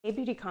Hey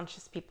beauty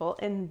conscious people,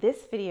 in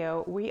this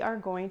video we are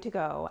going to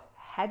go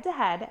head to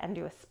head and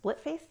do a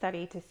split face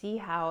study to see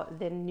how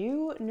the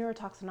new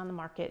neurotoxin on the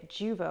market,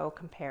 Jeuveau,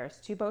 compares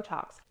to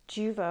Botox.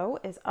 Jeuveau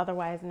is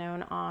otherwise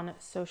known on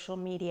social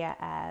media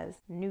as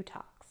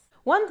Newtox.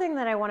 One thing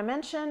that I want to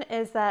mention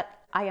is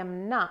that I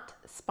am not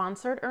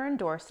sponsored or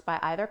endorsed by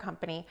either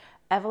company,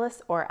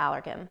 Evolus or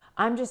Allergan.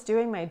 I'm just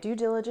doing my due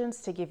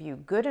diligence to give you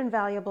good and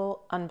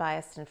valuable,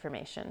 unbiased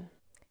information.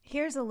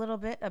 Here's a little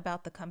bit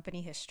about the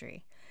company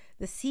history.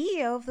 The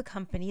CEO of the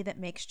company that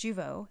makes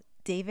Jeuveau,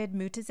 David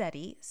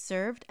Mutazzetti,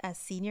 served as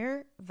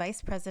senior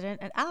vice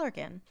president at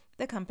Allergan,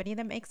 the company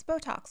that makes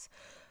Botox.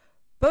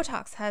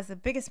 Botox has the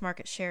biggest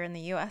market share in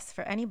the US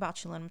for any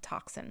botulinum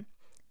toxin.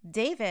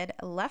 David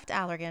left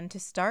Allergan to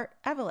start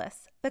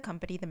Evolus, the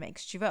company that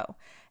makes Jeuveau,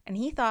 and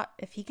he thought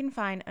if he can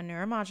find a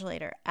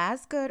neuromodulator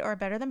as good or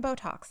better than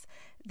Botox,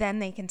 then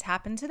they can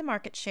tap into the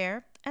market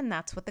share, and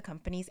that's what the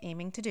company's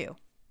aiming to do.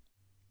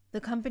 The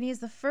company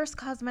is the first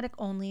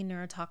cosmetic-only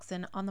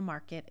neurotoxin on the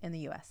market in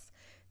the US.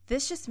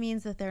 This just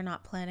means that they're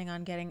not planning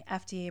on getting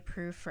FDA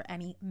approved for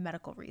any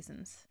medical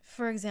reasons.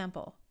 For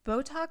example,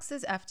 Botox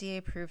is FDA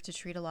approved to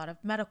treat a lot of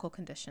medical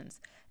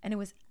conditions, and it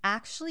was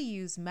actually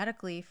used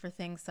medically for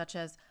things such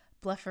as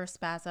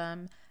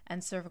blepharospasm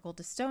and cervical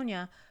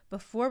dystonia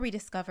before we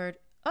discovered,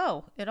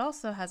 oh, it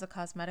also has a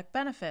cosmetic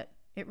benefit.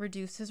 It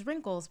reduces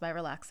wrinkles by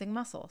relaxing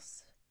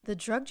muscles. The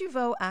drug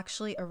Jeuveau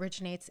actually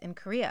originates in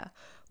Korea,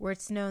 where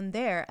it's known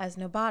there as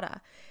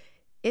Nobata.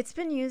 It's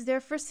been used there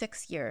for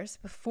 6 years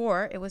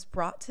before it was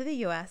brought to the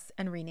US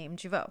and renamed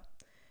Jeuveau.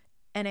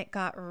 And it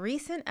got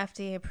recent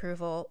FDA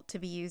approval to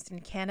be used in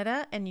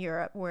Canada and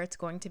Europe, where it's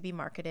going to be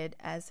marketed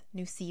as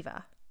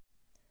Nuceiva.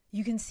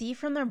 You can see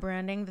from their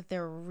branding that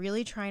they're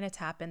really trying to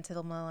tap into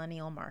the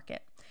millennial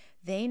market.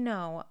 They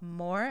know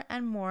more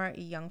and more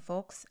young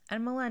folks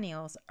and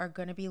millennials are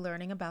going to be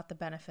learning about the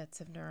benefits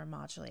of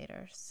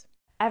neuromodulators.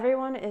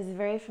 Everyone is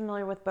very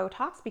familiar with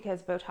Botox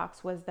because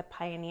Botox was the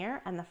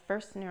pioneer and the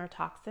first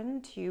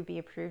neurotoxin to be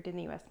approved in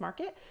the US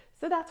market.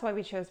 So that's why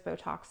we chose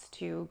Botox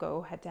to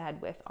go head to head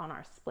with on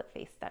our split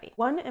face study.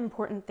 One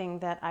important thing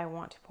that I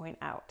want to point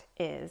out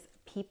is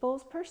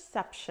people's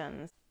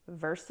perceptions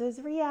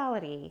versus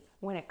reality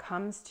when it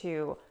comes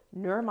to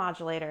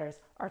neuromodulators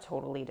are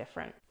totally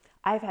different.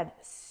 I've had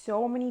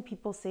so many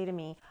people say to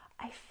me,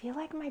 I feel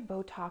like my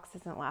Botox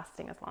isn't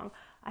lasting as long.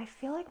 I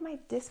feel like my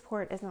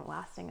Dysport isn't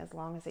lasting as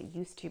long as it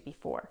used to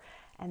before.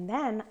 And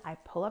then I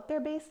pull up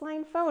their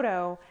baseline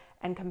photo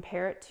and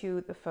compare it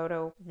to the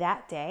photo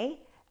that day,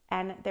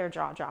 and their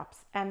jaw drops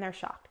and they're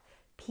shocked.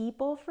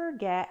 People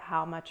forget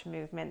how much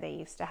movement they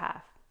used to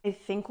have. I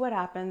think what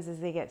happens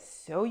is they get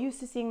so used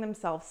to seeing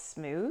themselves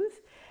smooth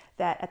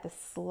that at the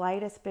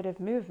slightest bit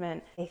of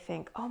movement, they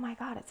think, oh my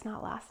God, it's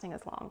not lasting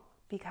as long,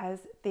 because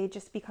they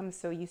just become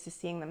so used to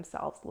seeing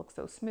themselves look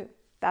so smooth.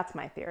 That's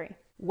my theory.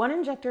 One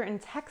injector in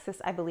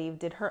Texas, I believe,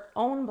 did her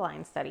own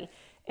blind study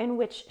in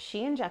which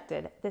she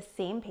injected the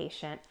same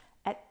patient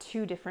at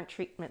 2 different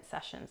treatment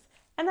sessions.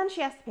 And then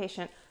she asked the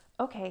patient,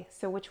 okay,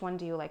 so which one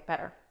do you like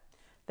better?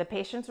 The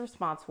patient's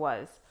response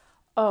was,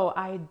 oh,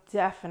 I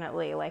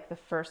definitely like the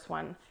first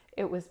one.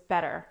 It was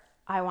better.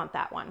 I want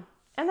that one.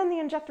 And then the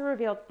injector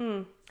revealed,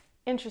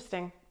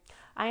 interesting.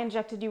 I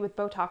injected you with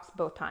Botox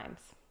both times.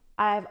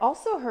 I've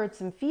also heard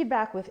some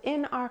feedback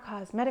within our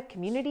cosmetic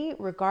community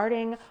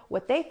regarding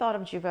what they thought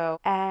of Jeuveau,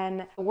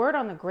 and the word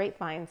on the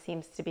grapevine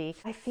seems to be,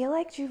 I feel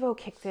like Jeuveau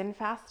kicks in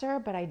faster,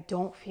 but I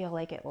don't feel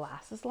like it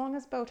lasts as long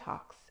as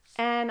Botox.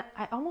 And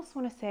I almost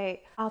want to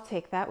say, I'll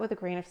take that with a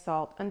grain of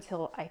salt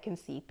until I can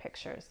see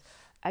pictures.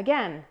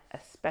 Again,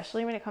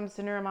 especially when it comes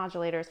to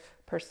neuromodulators,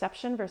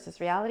 perception versus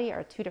reality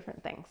are 2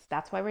 different things.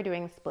 That's why we're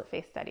doing the split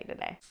face study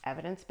today,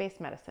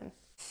 evidence-based medicine.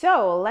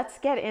 So let's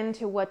get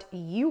into what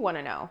you want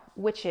to know,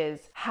 which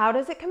is how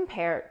does it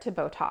compare to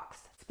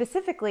Botox?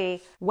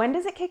 Specifically, when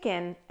does it kick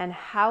in and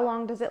how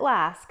long does it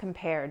last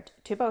compared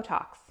to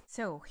Botox?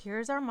 So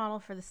here's our model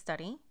for the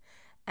study,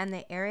 and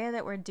the area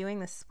that we're doing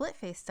the split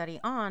face study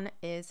on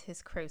is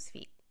his crow's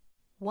feet.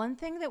 One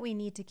thing that we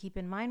need to keep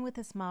in mind with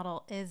this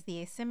model is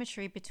the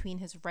asymmetry between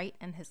his right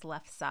and his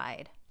left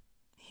side.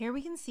 Here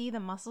we can see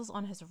the muscles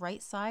on his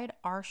right side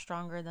are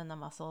stronger than the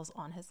muscles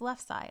on his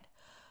left side.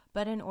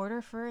 But in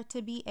order for it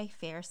to be a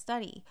fair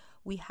study,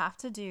 we have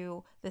to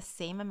do the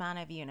same amount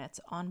of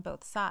units on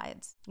both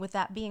sides. With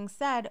that being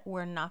said,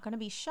 we're not going to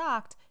be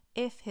shocked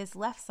if his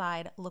left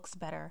side looks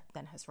better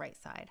than his right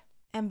side.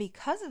 And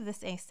because of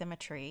this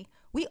asymmetry,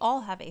 we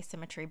all have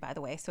asymmetry, by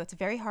the way, so it's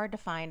very hard to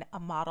find a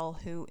model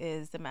who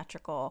is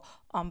symmetrical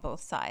on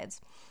both sides.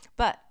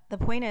 But the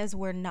point is,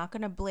 we're not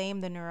going to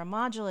blame the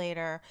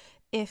neuromodulator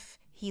if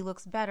he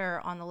looks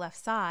better on the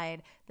left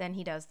side than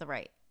he does the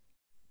right.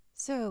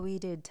 So we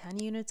did 10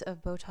 units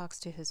of Botox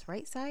to his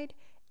right side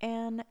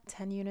and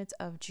 10 units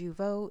of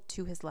Jeuveau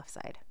to his left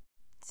side.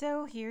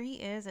 So here he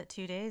is at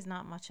 2 days,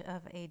 not much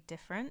of a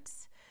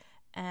difference.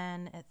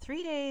 And at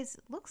 3 days,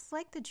 looks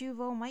like the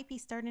Jeuveau might be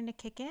starting to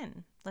kick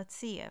in. Let's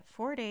see, at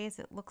 4 days,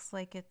 it looks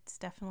like it's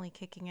definitely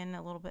kicking in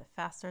a little bit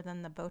faster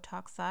than the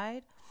Botox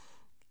side.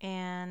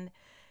 And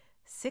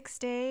 6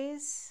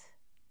 days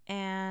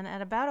And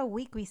at about a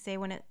week, we say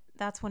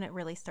that's when it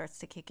really starts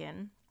to kick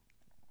in.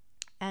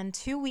 And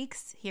 2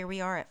 weeks, here we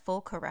are at full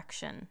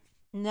correction.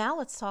 Now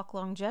let's talk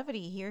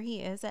longevity. Here he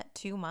is at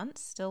 2 months,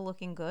 still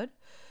looking good.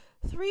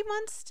 3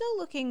 months, still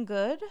looking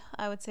good.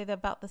 I would say they're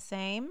about the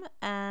same.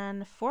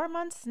 And 4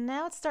 months,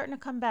 now it's starting to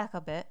come back a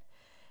bit.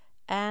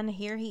 And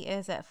here he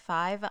is at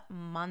 5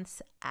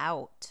 months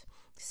out.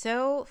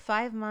 So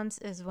 5 months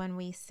is when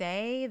we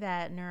say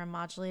that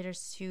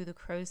neuromodulators to the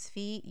crow's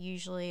feet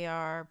usually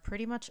are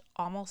pretty much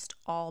almost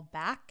all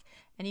back.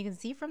 And you can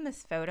see from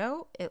this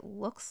photo, it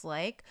looks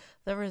like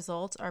the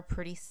results are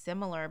pretty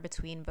similar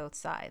between both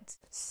sides.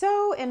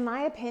 So in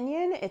my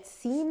opinion, it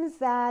seems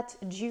that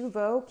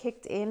Jeuveau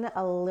kicked in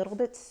a little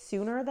bit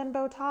sooner than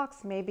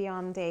Botox, maybe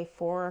on day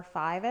 4 or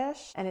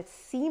 5-ish, and it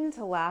seemed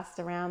to last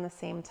around the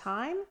same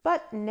time.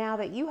 But now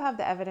that you have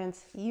the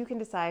evidence, you can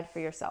decide for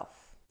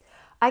yourself.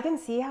 I can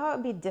see how it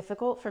would be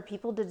difficult for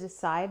people to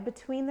decide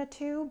between the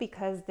two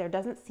because there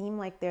doesn't seem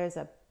like there's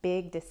a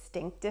big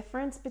distinct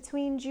difference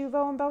between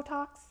Jeuveau and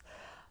Botox.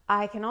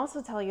 I can also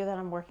tell you that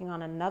I'm working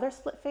on another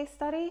split face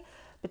study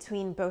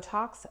between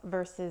Botox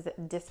versus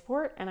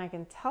Dysport, and I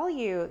can tell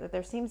you that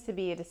there seems to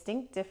be a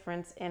distinct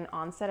difference in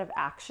onset of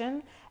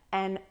action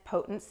and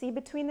potency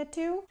between the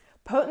two.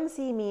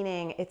 Potency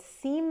meaning it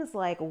seems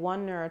like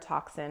one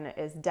neurotoxin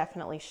is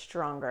definitely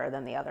stronger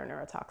than the other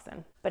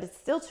neurotoxin, but it's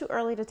still too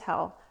early to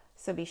tell.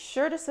 So be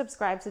sure to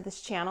subscribe to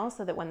this channel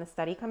so that when the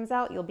study comes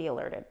out, you'll be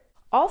alerted.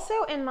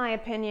 Also, in my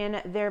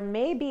opinion, there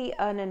may be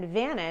an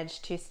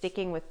advantage to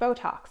sticking with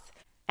Botox,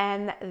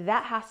 and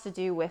that has to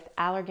do with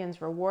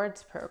Allergan's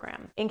rewards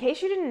program. In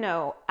case you didn't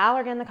know,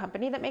 Allergan, the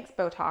company that makes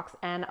Botox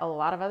and a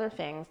lot of other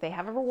things, they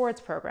have a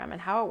rewards program,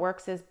 and how it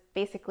works is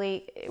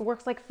basically, it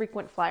works like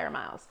frequent flyer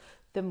miles.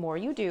 The more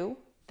you do,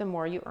 the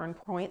more you earn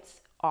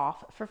points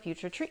off for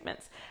future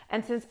treatments.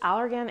 And since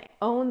Allergan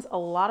owns a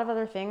lot of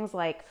other things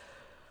like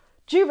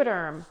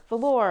Juvederm,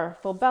 Velour,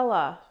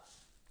 Volbella,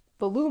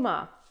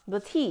 Voluma,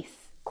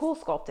 Latisse, Cool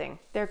Sculpting,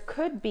 there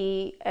could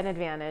be an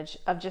advantage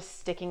of just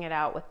sticking it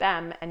out with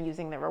them and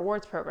using their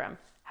rewards program.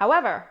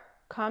 However,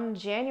 come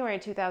January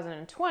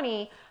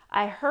 2020,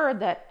 I heard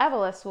that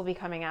Evolus will be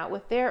coming out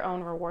with their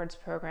own rewards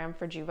program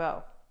for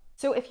Jeuveau.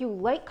 So if you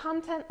like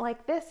content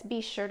like this,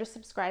 be sure to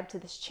subscribe to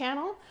this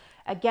channel.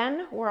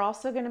 Again, we're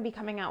also going to be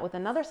coming out with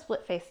another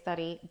split face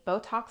study,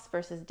 Botox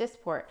versus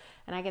Dysport.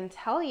 And I can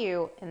tell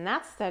you in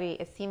that study,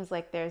 it seems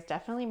like there's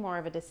definitely more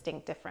of a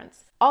distinct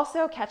difference.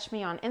 Also, catch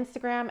me on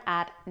Instagram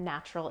at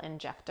Natural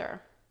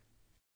Injector.